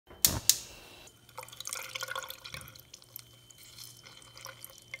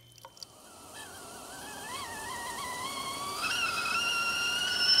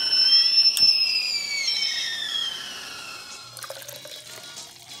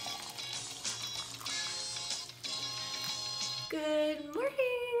Good morning!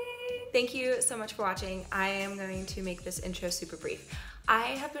 Thank you so much for watching. I am going to make this intro super brief. I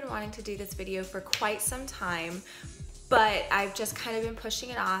have been wanting to do this video for quite some time, but I've just kind of been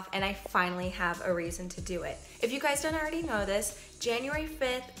pushing it off and I finally have a reason to do it. If you guys don't already know this, January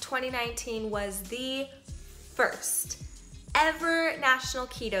 5th, 2019 was the first ever National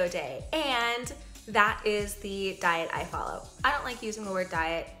Keto Day, and that is the diet I follow. I don't like using the word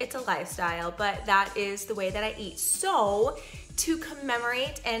diet, it's a lifestyle, but that is the way that I eat. So to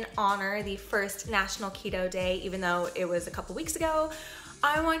commemorate and honor the first National Keto Day, even though it was a couple weeks ago,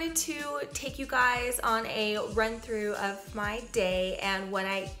 I wanted to take you guys on a run through of my day and what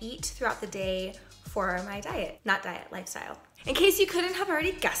I eat throughout the day for my diet, not diet, lifestyle. In case you couldn't have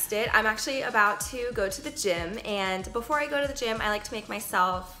already guessed it, I'm actually about to go to the gym, and before I go to the gym, I like to make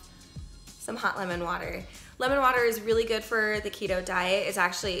myself some hot lemon water. Lemon water is really good for the keto diet. It's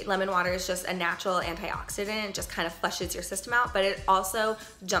actually, lemon water is just a natural antioxidant. It just kind of flushes your system out, but it also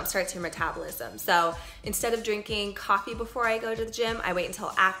jumpstarts your metabolism. So instead of drinking coffee before I go to the gym, I wait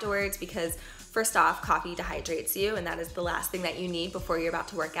until afterwards because first off, coffee dehydrates you, and that is the last thing that you need before you're about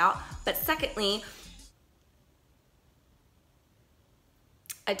to work out. But secondly,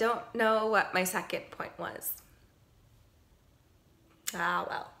 I don't know what my second point was. Ah,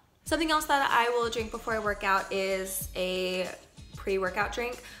 well. Something else that I will drink before I work out is a pre-workout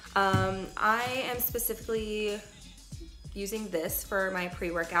drink. I am specifically using this for my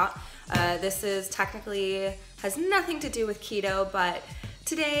pre-workout. This is technically, has nothing to do with keto, but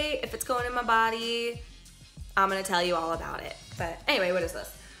today, if it's going in my body, I'm gonna tell you all about it. But anyway, what is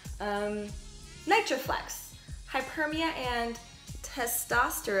this? Nitroflex, hypermia and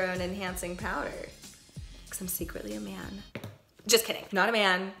testosterone enhancing powder. Because I'm secretly a man. Just kidding, not a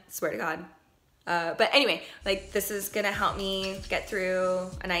man, swear to God. But anyway, like this is gonna help me get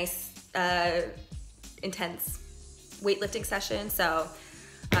through a nice, intense weightlifting session. So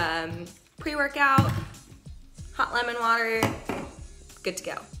pre-workout, hot lemon water, good to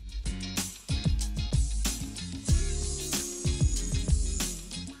go.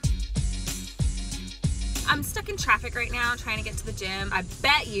 I'm stuck in traffic right now trying to get to the gym. I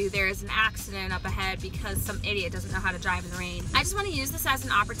bet you there's an accident up ahead because some idiot doesn't know how to drive in the rain. I just want to use this as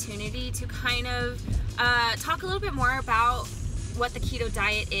an opportunity to kind of talk a little bit more about what the keto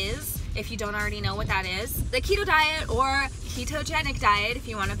diet is, if you don't already know what that is. The keto diet, or ketogenic diet if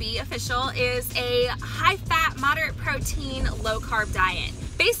you want to be official, is a high-fat, moderate-protein, low-carb diet.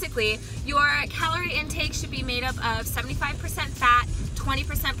 Basically, your calorie intake should be made up of 75% fat,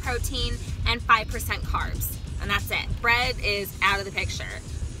 20% protein, and 5% carbs, and that's it. Bread is out of the picture.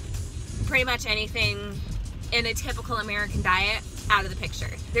 Pretty much anything in a typical American diet, out of the picture.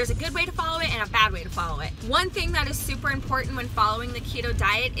 There's a good way to follow it and a bad way to follow it. One thing that is super important when following the keto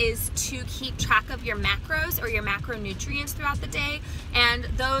diet is to keep track of your macros or your macronutrients throughout the day, and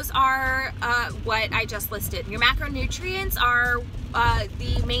those are what I just listed. Your macronutrients are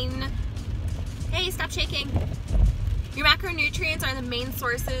the main, hey, stop shaking. Your macronutrients are the main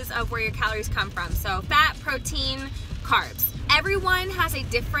sources of where your calories come from. So fat, protein, carbs. Everyone has a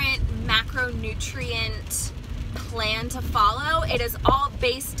different macronutrient plan to follow. It is all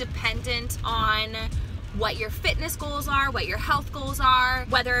based dependent on what your fitness goals are, what your health goals are,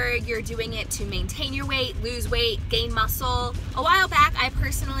 whether you're doing it to maintain your weight, lose weight, gain muscle. A while back, I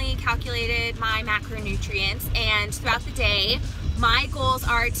personally calculated my macronutrients, and throughout the day, my goals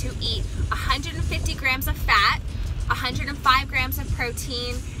are to eat 150 grams of fat, 105 grams of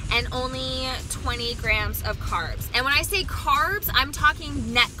protein, and only 20 grams of carbs. And when I say carbs, I'm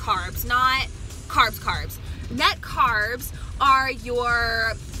talking net carbs, not carbs. Net carbs are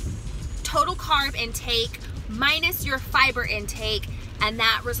your total carb intake minus your fiber intake, and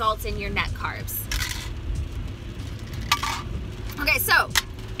that results in your net carbs. Okay, so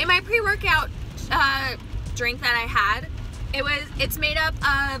in my pre-workout drink that I had, it's made up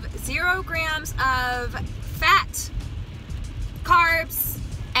of 0 grams of fat, carbs,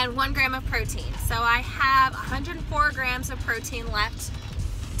 and 1 gram of protein. So I have 104 grams of protein left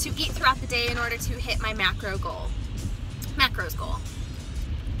to eat throughout the day in order to hit my macros goal.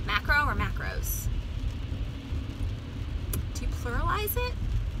 Macro or macros? Do you pluralize it?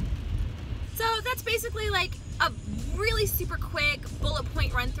 So that's basically like a really super quick bullet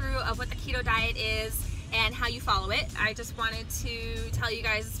point run through of what the keto diet is and how you follow it. I just wanted to tell you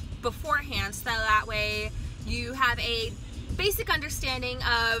guys beforehand so that way you have a basic understanding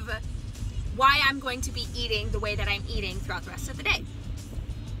of why I'm going to be eating the way that I'm eating throughout the rest of the day.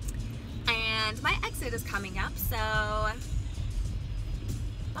 And my exit is coming up, so I'm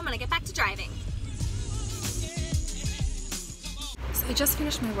gonna get back to driving. guys, I just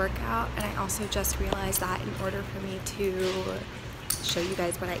finished my workout, and I also just realized that in order for me to show you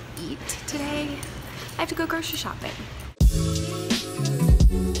guys what I eat today, I have to go grocery shopping.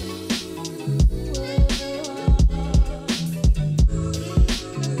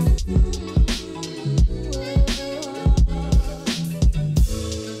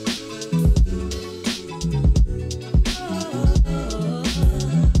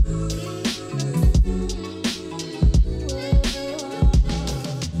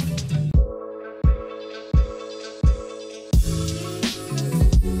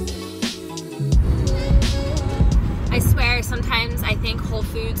 Sometimes I think Whole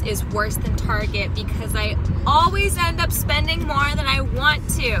Foods is worse than Target because I always end up spending more than I want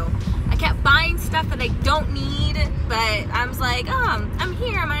to. I kept buying stuff that I don't need, but I was like, oh, I'm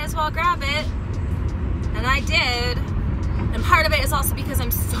here, I might as well grab it. And I did. And part of it is also because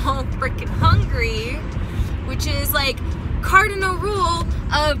I'm so freaking hungry, which is like cardinal rule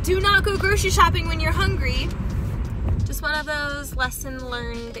of do not go grocery shopping when you're hungry. Just one of those lesson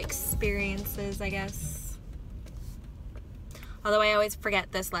learned experiences, I guess. Although I always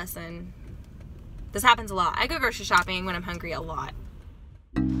forget this lesson. This happens a lot. I go grocery shopping when I'm hungry a lot.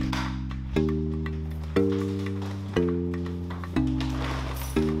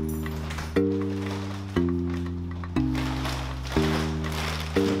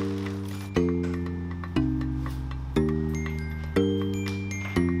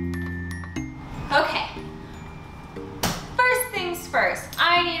 Okay. First things first,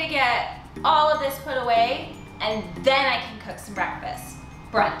 I need to get all of this put away, and then I can cook some breakfast,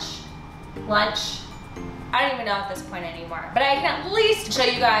 brunch, lunch. I don't even know at this point anymore, but I can at least show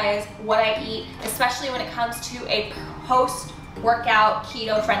you guys what I eat, especially when it comes to a post-workout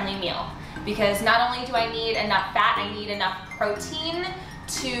keto-friendly meal. Because not only do I need enough fat, I need enough protein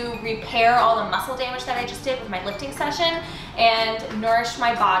to repair all the muscle damage that I just did with my lifting session and nourish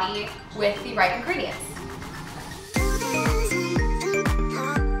my body with the right ingredients.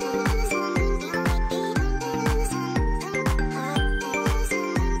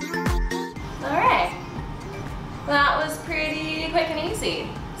 That was pretty quick and easy.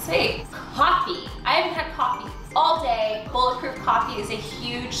 Sweet. Coffee. I haven't had coffee all day. Bulletproof coffee is a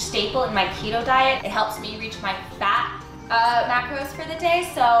huge staple in my keto diet. It helps me reach my fat macros for the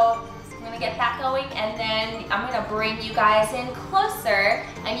day, so I'm gonna get that going, and then I'm gonna bring you guys in closer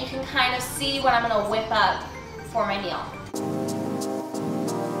and you can kind of see what I'm gonna whip up for my meal.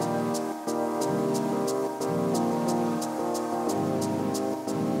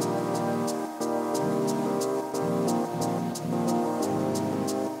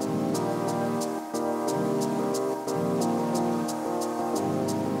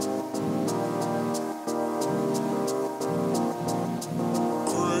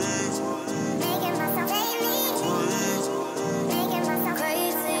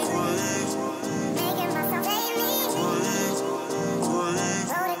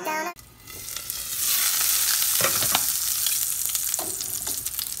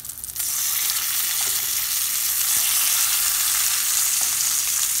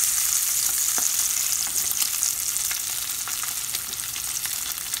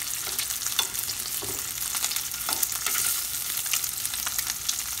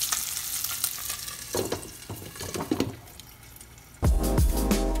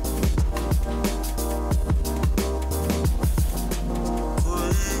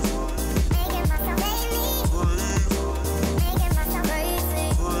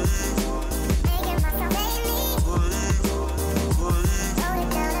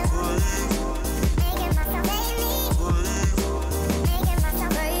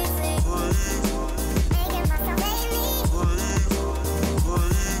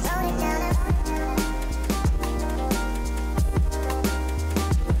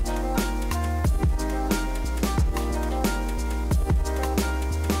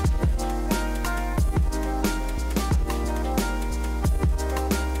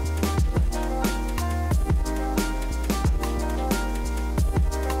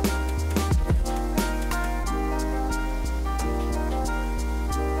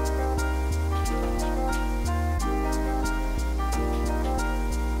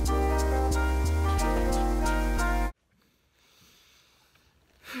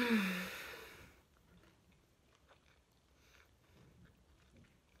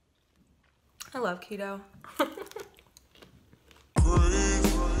 I love keto.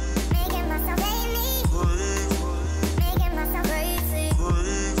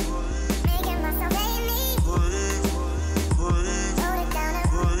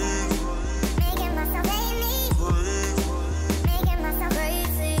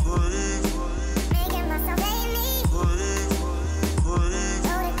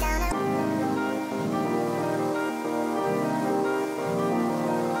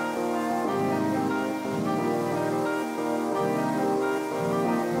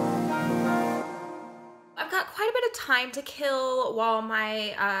 time to kill while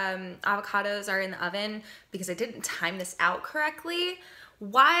my avocados are in the oven because I didn't time this out correctly.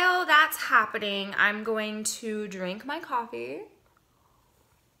 While that's happening, I'm going to drink my coffee.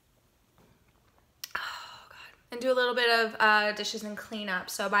 Oh God. And do a little bit of dishes and cleanup.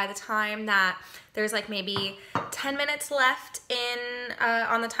 So by the time that there's like maybe 10 minutes left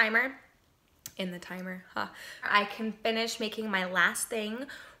on the timer, I can finish making my last thing,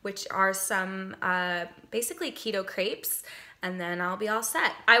 which are some basically keto crepes, and then I'll be all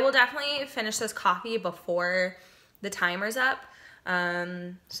set. I will definitely finish this coffee before the timer's up.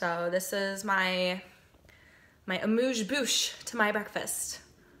 So this is my amuse-bouche to my breakfast,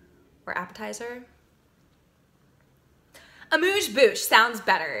 or appetizer. Amuse-bouche sounds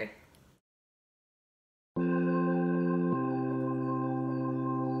better.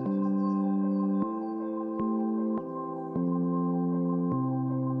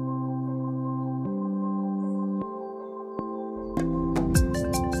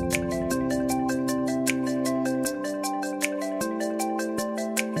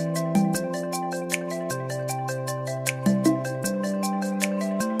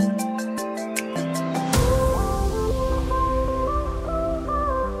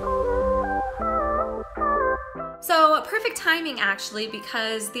 So perfect timing actually,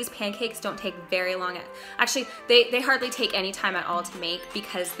 because these pancakes don't take very long. Actually, they hardly take any time at all to make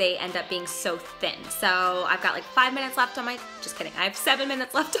because they end up being so thin. So I've got like 5 minutes left on my, just kidding, I have 7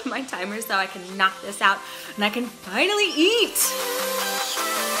 minutes left on my timer, so I can knock this out and I can finally eat.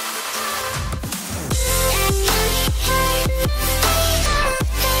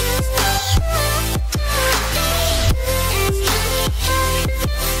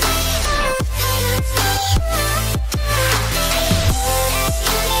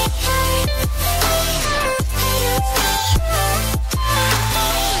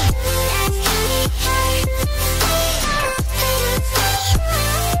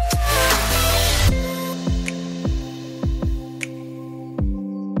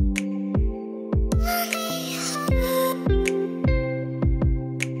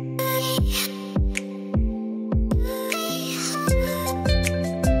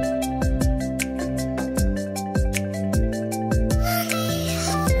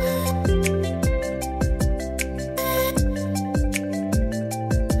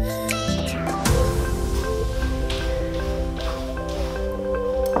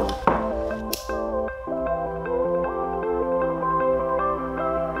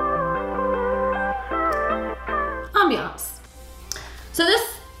 So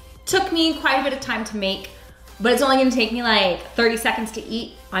this took me quite a bit of time to make, but it's only gonna take me like 30 seconds to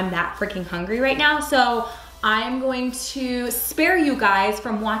eat. I'm that freaking hungry right now. So I'm going to spare you guys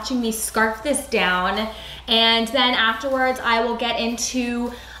from watching me scarf this down. And then afterwards I will get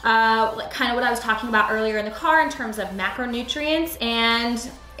into kind of what I was talking about earlier in the car in terms of macronutrients,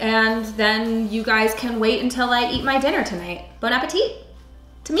 and then you guys can wait until I eat my dinner tonight. Bon appetit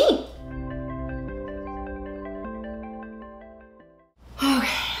to me. Okay,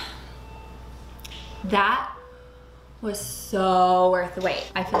 that was so worth the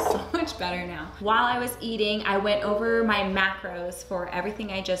wait. I feel so much better now. While I was eating, I went over my macros for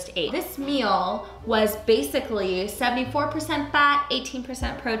everything I just ate. This meal was basically 74% fat,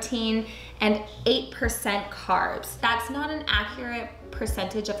 18% protein, and 8% carbs. That's not an accurate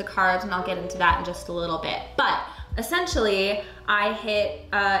percentage of the carbs, and I'll get into that in just a little bit. But essentially, I hit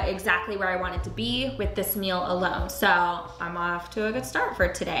exactly where I wanted to be with this meal alone. So I'm off to a good start for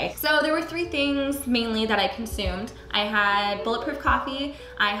today. So there were 3 things mainly that I consumed. I had Bulletproof Coffee,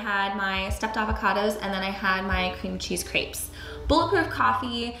 I had my stuffed avocados, and then I had my cream cheese crepes. Bulletproof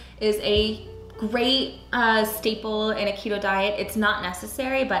Coffee is a great staple in a keto diet. It's not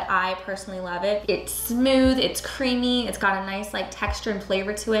necessary, but I personally love it. It's smooth, it's creamy, it's got a nice like texture and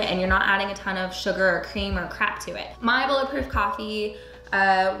flavor to it, and you're not adding a ton of sugar or cream or crap to it. My Bulletproof Coffee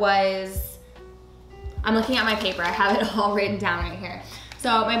was, I'm looking at my paper, I have it all written down right here.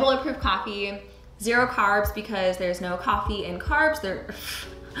 So my Bulletproof Coffee, 0 carbs because there's no coffee in carbs.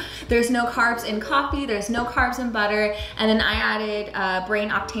 There's no carbs in coffee, there's no carbs in butter, and then I added Brain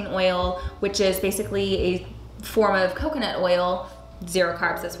Octane Oil, which is basically a form of coconut oil, 0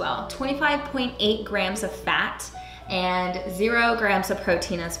 carbs as well. 25.8 grams of fat and 0 grams of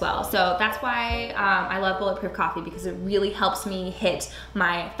protein as well. So that's why I love Bulletproof Coffee, because it really helps me hit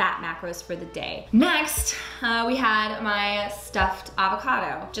my fat macros for the day. Next, we had my stuffed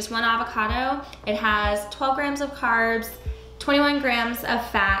avocado. Just 1 avocado. It has 12 grams of carbs, 21 grams of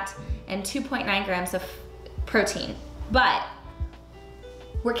fat, and 2.9 grams of protein. But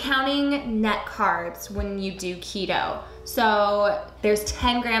we're counting net carbs when you do keto. So there's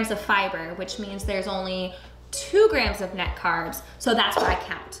 10 grams of fiber, which means there's only 2 grams of net carbs, so that's what I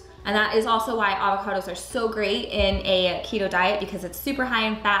count. And that is also why avocados are so great in a keto diet, because it's super high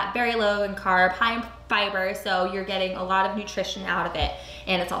in fat, very low in carb, high in fiber, so you're getting a lot of nutrition out of it.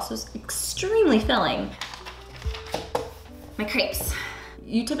 And it's also extremely filling. My crepes.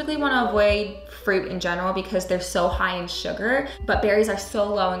 You typically want to avoid fruit in general because they're so high in sugar, but berries are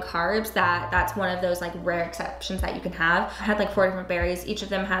so low in carbs that that's one of those like rare exceptions that you can have. I had like 4 different berries. Each of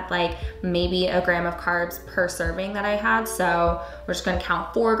them had like maybe a gram of carbs per serving that I had. So we're just gonna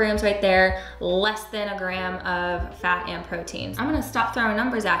count 4 grams right there, less than a gram of fat and protein. I'm gonna stop throwing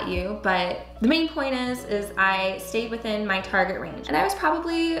numbers at you, but the main point is I stayed within my target range. And I was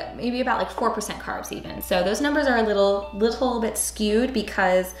probably maybe about like 4% carbs even. So those numbers are a little bit skewed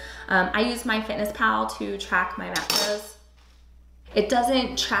because I use MyFitnessPal to track my macros. It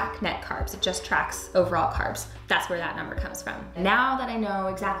doesn't track net carbs, it just tracks overall carbs. That's where that number comes from. Now that I know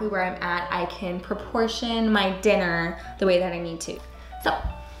exactly where I'm at, I can proportion my dinner the way that I need to. So,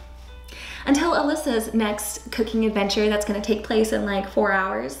 until Alyssa's next cooking adventure that's gonna take place in like 4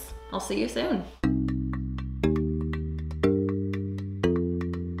 hours, I'll see you soon.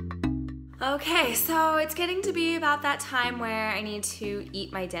 Okay, so it's getting to be about that time where I need to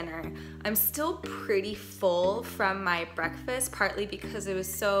eat my dinner. I'm still pretty full from my breakfast, partly because it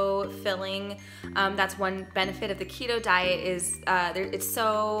was so filling. That's one benefit of the keto diet is it's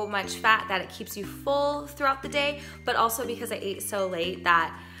so much fat that it keeps you full throughout the day, but also because I ate so late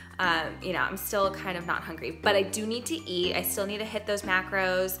that you know, I'm still kind of not hungry, but I do need to eat. I still need to hit those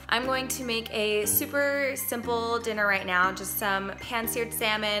macros. I'm going to make a super simple dinner right now, just some pan-seared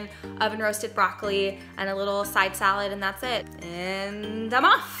salmon, oven roasted broccoli, and a little side salad, and that's it. And I'm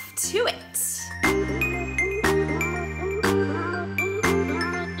off to it.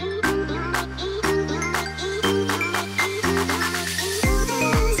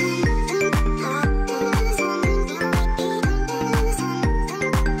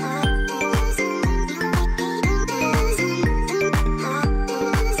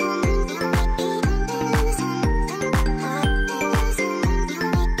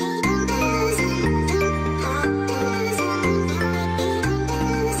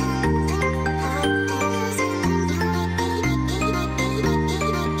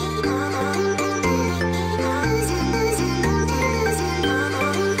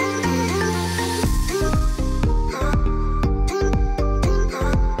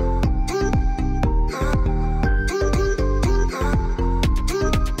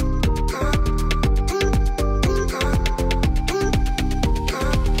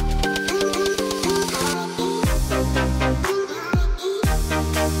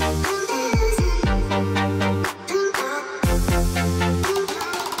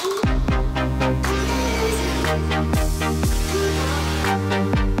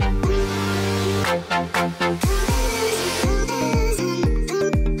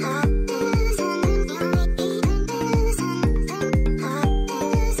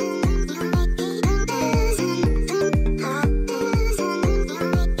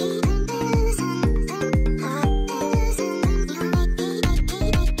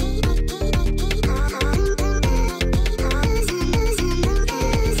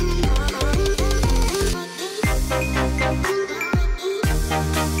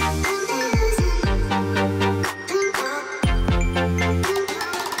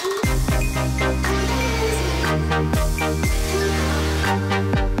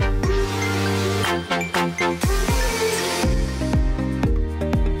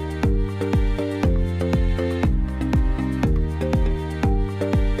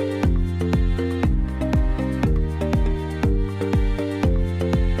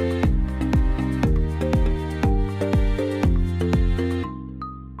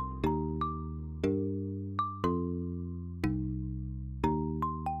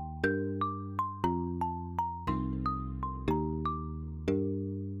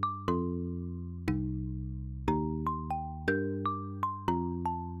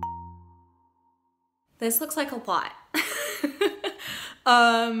 This looks like a lot.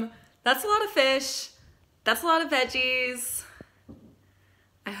 That's a lot of fish. That's a lot of veggies.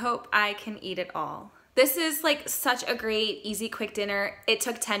 I hope I can eat it all. This is like such a great, easy, quick dinner. It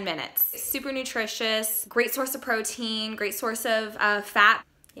took 10 minutes. Super nutritious, great source of protein, great source of fat.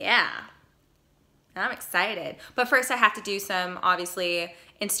 Yeah, I'm excited. But first I have to do some, obviously,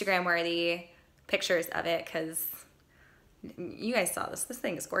 Instagram-worthy pictures of it because you guys saw this. This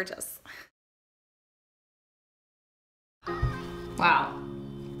thing is gorgeous. Wow,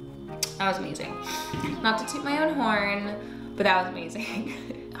 that was amazing. Not to toot my own horn, but that was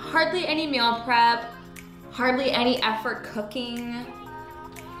amazing. Hardly any meal prep, hardly any effort cooking.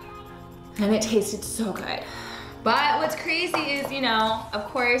 and it tasted so good. But what's crazy is, you know, of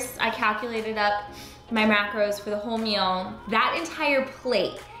course, I calculated up my macros for the whole meal. That entire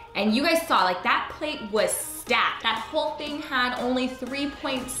plate, and you guys saw, like, that plate was stacked. That whole thing had only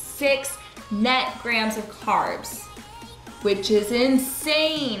 3.6 net grams of carbs, which is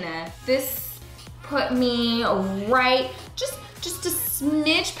insane. This put me right, just a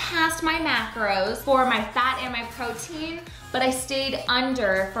smidge past my macros for my fat and my protein, but I stayed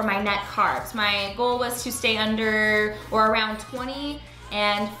under for my net carbs. My goal was to stay under or around 20,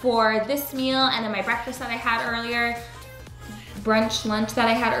 and for this meal and then my breakfast that I had earlier, brunch, lunch that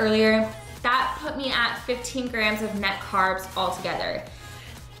I had earlier, that put me at 15 grams of net carbs altogether.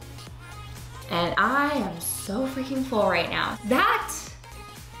 And I am so freaking full right now. That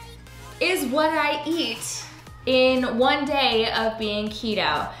is what I eat in one day of being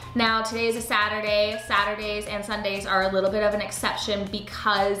keto. Now, today is a Saturday. Saturdays and Sundays are a little bit of an exception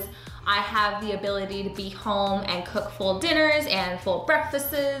because I have the ability to be home and cook full dinners and full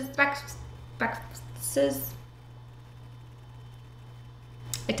breakfasts.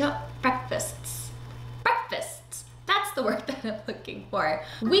 That's the word that I'm looking for.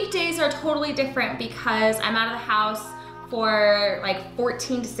 Weekdays are totally different because I'm out of the house for like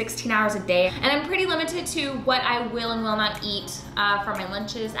 14 to 16 hours a day, and I'm pretty limited to what I will and will not eat for my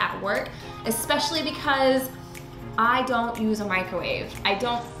lunches at work, especially because I don't use a microwave. I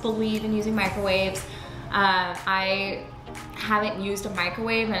don't believe in using microwaves. I haven't used a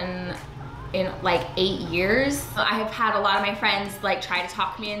microwave in like 8 years. I have had a lot of my friends like try to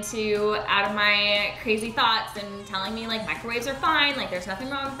talk me out of my crazy thoughts and telling me like microwaves are fine, like there's nothing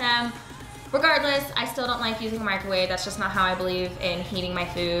wrong with them. Regardless, I still don't like using a microwave. That's just not how I believe in heating my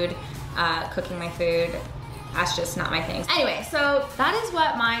food, cooking my food. That's just not my thing. Anyway, so that is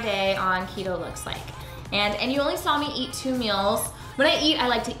what my day on keto looks like. And you only saw me eat 2 meals. When I eat, I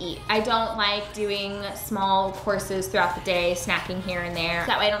like to eat. I don't like doing small courses throughout the day, snacking here and there.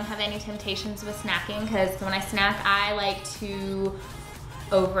 That way I don't have any temptations with snacking, because when I snack, I like to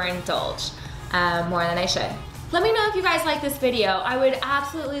overindulge more than I should. Let me know if you guys like this video. I would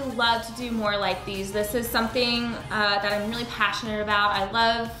absolutely love to do more like these. This is something that I'm really passionate about. I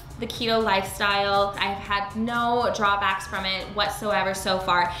love the keto lifestyle. I've had no drawbacks from it whatsoever so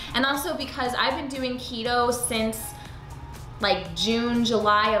far. And also because I've been doing keto since like June,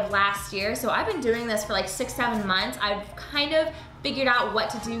 July of last year. So I've been doing this for like 6-7 months. I've kind of figured out what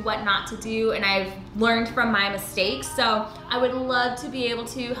to do, what not to do, and I've learned from my mistakes. So I would love to be able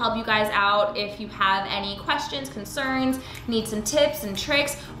to help you guys out if you have any questions, concerns, need some tips and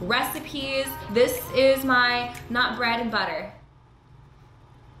tricks, recipes. This is my not bread and butter.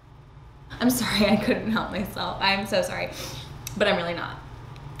 I'm sorry, I couldn't help myself. I'm so sorry, but I'm really not.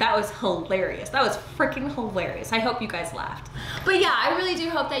 That was hilarious. That was freaking hilarious. I hope you guys laughed. But yeah, I really do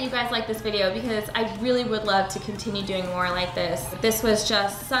hope that you guys like this video because I really would love to continue doing more like this. This was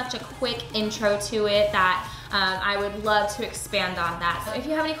just such a quick intro to it that I would love to expand on that. So if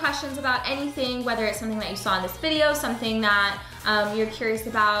you have any questions about anything, whether it's something that you saw in this video, something that you're curious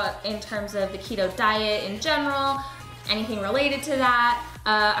about in terms of the keto diet in general, anything related to that,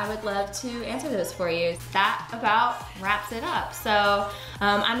 I would love to answer those for you. That about wraps it up. So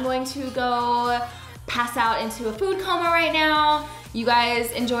I'm going to go pass out into a food coma right now. You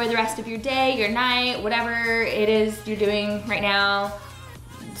guys enjoy the rest of your day, your night, whatever it is you're doing right now.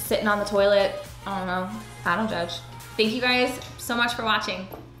 Sitting on the toilet, I don't know, I don't judge. Thank you guys so much for watching.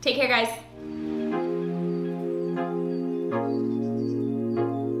 Take care, guys.